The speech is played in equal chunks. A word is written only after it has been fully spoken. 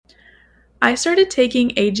I started taking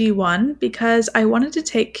AG1 because I wanted to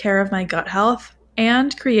take care of my gut health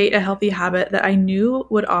and create a healthy habit that I knew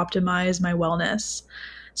would optimize my wellness.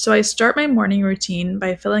 So I start my morning routine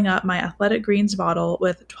by filling up my Athletic Greens bottle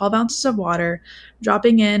with 12 ounces of water,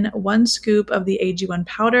 dropping in 1 scoop of the AG1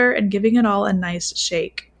 powder, and giving it all a nice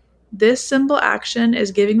shake. This simple action is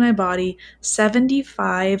giving my body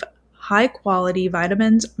 75 high quality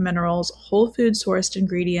vitamins, minerals, whole food sourced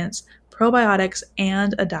ingredients, probiotics,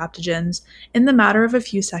 and adaptogens in the matter of a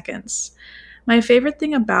few seconds. My favorite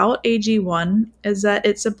thing about AG1 is that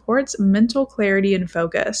it supports mental clarity and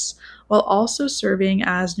focus, while also serving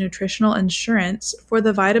as nutritional insurance for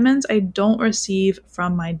the vitamins I don't receive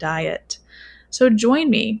from my diet. So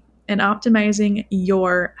join me in optimizing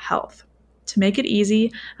your health. To make it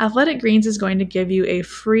easy, Athletic Greens is going to give you a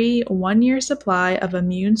free 1-year supply of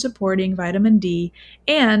immune supporting vitamin D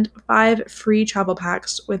and 5 free travel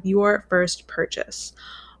packs with your first purchase.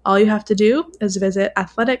 All you have to do is visit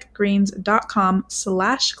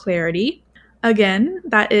athleticgreens.com/clarity. Again,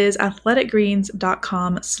 that is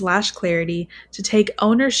athleticgreens.com/clarity to take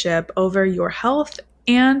ownership over your health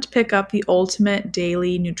and pick up the ultimate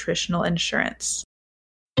daily nutritional insurance.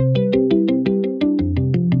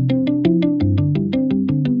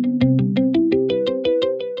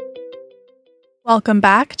 Welcome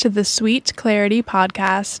back to the Sweet Clarity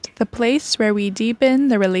Podcast, the place where we deepen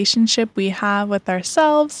the relationship we have with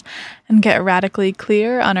ourselves and get radically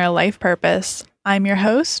clear on our life purpose. I'm your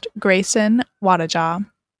host, Grayson Wadajaw.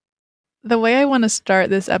 The way I want to start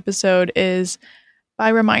this episode is by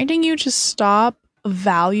reminding you to stop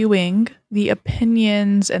valuing the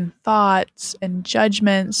opinions and thoughts and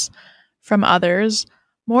judgments from others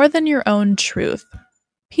more than your own truth.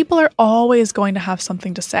 People are always going to have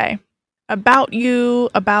something to say about you,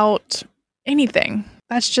 about anything.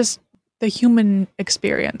 That's just the human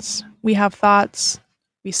experience. We have thoughts,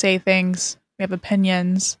 we say things, we have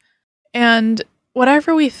opinions, and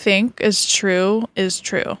whatever we think is true is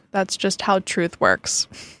true. That's just how truth works.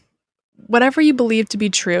 Whatever you believe to be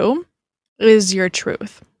true is your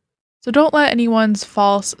truth. So don't let anyone's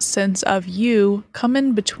false sense of you come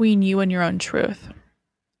in between you and your own truth.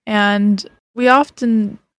 And we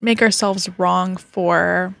often make ourselves wrong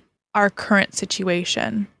for our current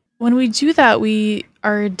situation. When we do that, we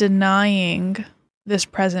are denying this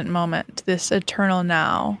present moment, this eternal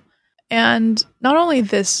now. And not only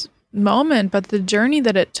this moment, but the journey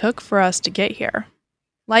that it took for us to get here.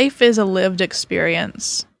 Life is a lived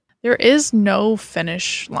experience. There is no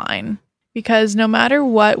finish line because no matter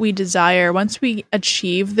what we desire, once we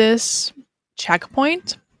achieve this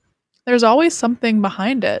checkpoint, there's always something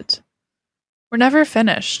behind it. We're never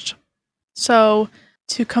finished. So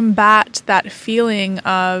to combat that feeling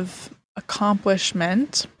of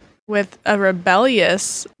accomplishment with a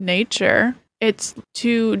rebellious nature, it's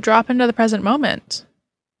to drop into the present moment,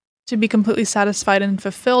 to be completely satisfied and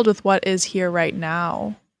fulfilled with what is here right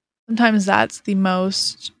now. Sometimes that's the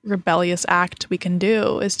most rebellious act we can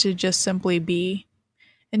do, is to just simply be,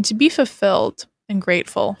 and to be fulfilled and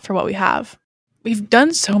grateful for what we have. We've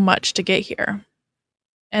done so much to get here,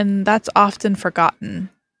 and that's often forgotten.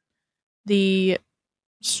 The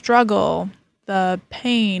struggle, the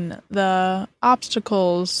pain, the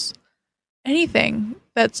obstacles, anything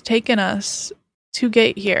that's taken us to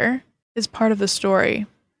get here is part of the story.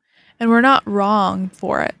 And we're not wrong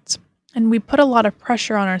for it. And we put a lot of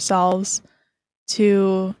pressure on ourselves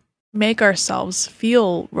to make ourselves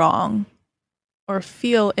feel wrong or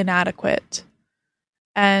feel inadequate.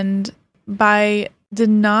 And by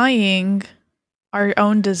denying our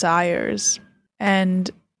own desires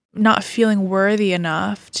and not feeling worthy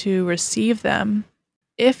enough to receive them,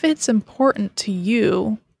 if it's important to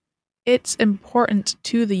you, it's important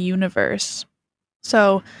to the universe.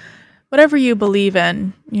 So whatever you believe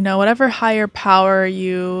in, whatever higher power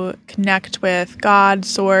you connect with, God,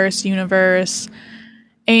 source, universe,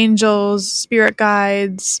 angels, spirit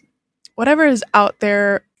guides, whatever is out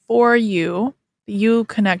there for you, you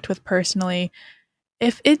connect with personally,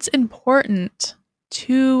 if it's important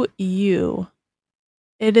to you,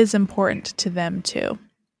 it is important to them too,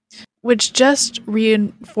 which just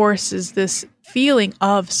reinforces this feeling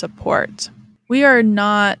of support. We are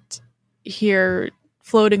not here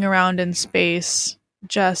floating around in space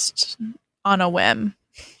just on a whim.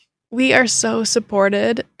 We are so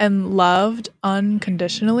supported and loved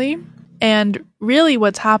unconditionally. And really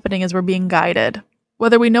what's happening is we're being guided.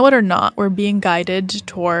 Whether we know it or not, we're being guided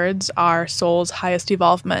towards our soul's highest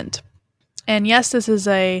evolvement. And yes, this is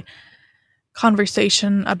a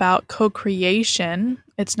conversation about co-creation.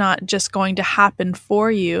 It's not just going to happen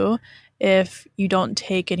for you if you don't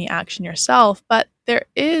take any action yourself, but there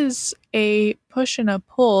is a push and a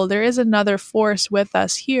pull. There is another force with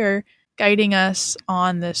us here guiding us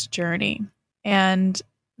on this journey. And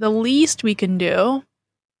the least we can do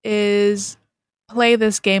is play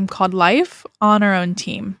this game called life on our own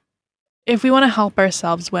team. If we want to help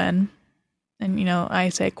ourselves win, and I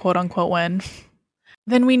say quote unquote win,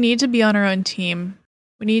 then we need to be on our own team.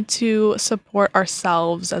 We need to support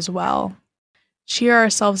ourselves as well. Cheer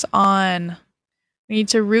ourselves on. We need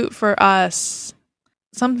to root for us.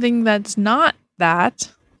 Something that's not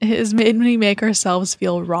that is made me make ourselves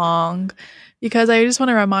feel wrong, because I just want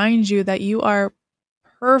to remind you that you are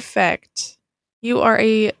perfect. You are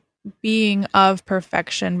a being of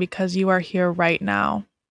perfection because you are here right now.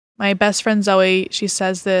 My best friend Zoe, she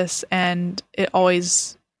says this and it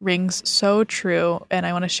always rings so true, and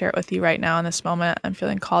I want to share it with you right now in this moment. I'm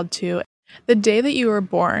feeling called to. The day that you were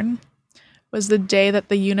born was the day that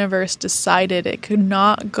the universe decided it could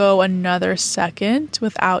not go another second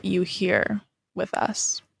without you here with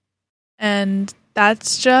us. And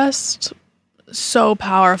that's just so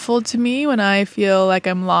powerful to me when I feel like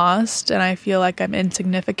I'm lost and I feel like I'm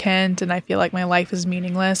insignificant and I feel like my life is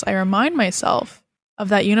meaningless. I remind myself of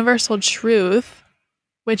that universal truth,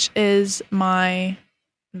 which is my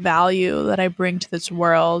value that I bring to this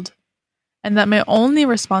world, and that my only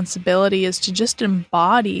responsibility is to just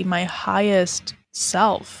embody my highest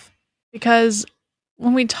self. Because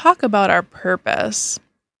when we talk about our purpose,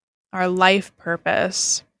 our life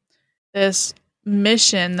purpose, this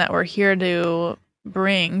mission that we're here to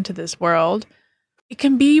bring to this world, it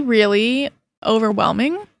can be really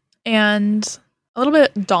overwhelming and a little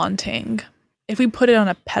bit daunting if we put it on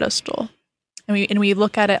a pedestal and we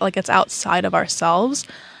look at it like it's outside of ourselves.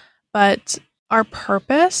 But our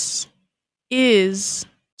purpose is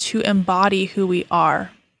to embody who we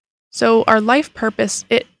are. So our life purpose,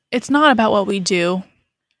 it's not about what we do.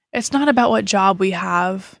 It's not about what job we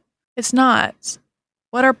have. It's not.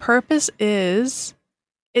 What our purpose is,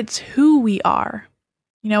 it's who we are.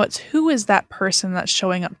 It's who is that person that's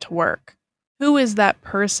showing up to work? Who is that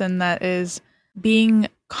person that is being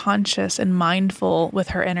conscious and mindful with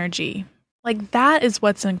her energy? Like, that is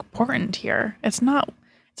what's important here. It's not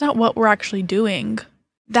what we're actually doing.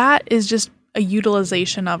 That is just a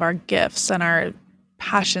utilization of our gifts and our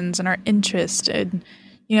passions and our interest. And,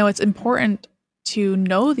 it's important to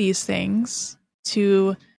know these things,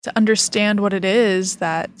 to understand what it is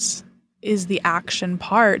that is the action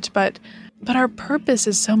part. But our purpose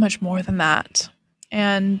is so much more than that.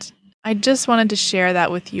 And I just wanted to share that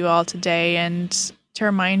with you all today and to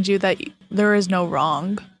remind you that there is no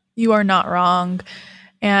wrong. You are not wrong.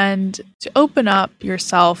 And to open up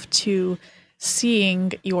yourself to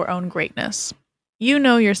seeing your own greatness. You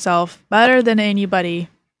know yourself better than anybody.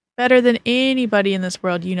 Better than anybody in this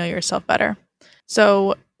world, you know yourself better.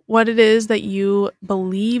 So what it is that you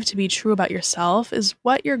believe to be true about yourself is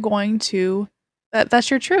what you're going to,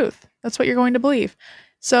 that's your truth. That's what you're going to believe.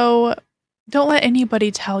 So don't let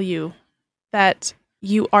anybody tell you that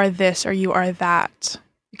you are this or you are that,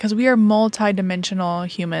 because we are multidimensional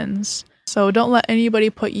humans. So don't let anybody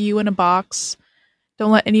put you in a box.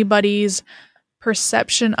 Don't let anybody's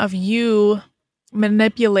perception of you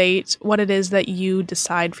manipulate what it is that you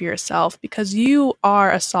decide for yourself, because you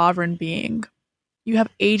are a sovereign being. You have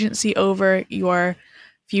agency over your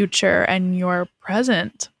future and your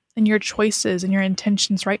present and your choices and your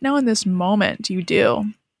intentions right now in this moment. You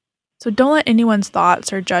do. So don't let anyone's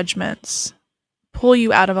thoughts or judgments pull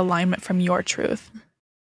you out of alignment from your truth.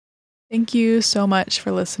 Thank you so much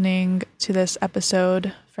for listening to this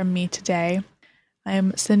episode from me today. I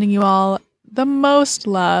am sending you all the most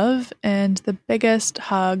love and the biggest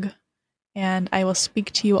hug, and I will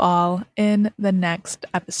speak to you all in the next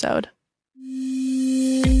episode.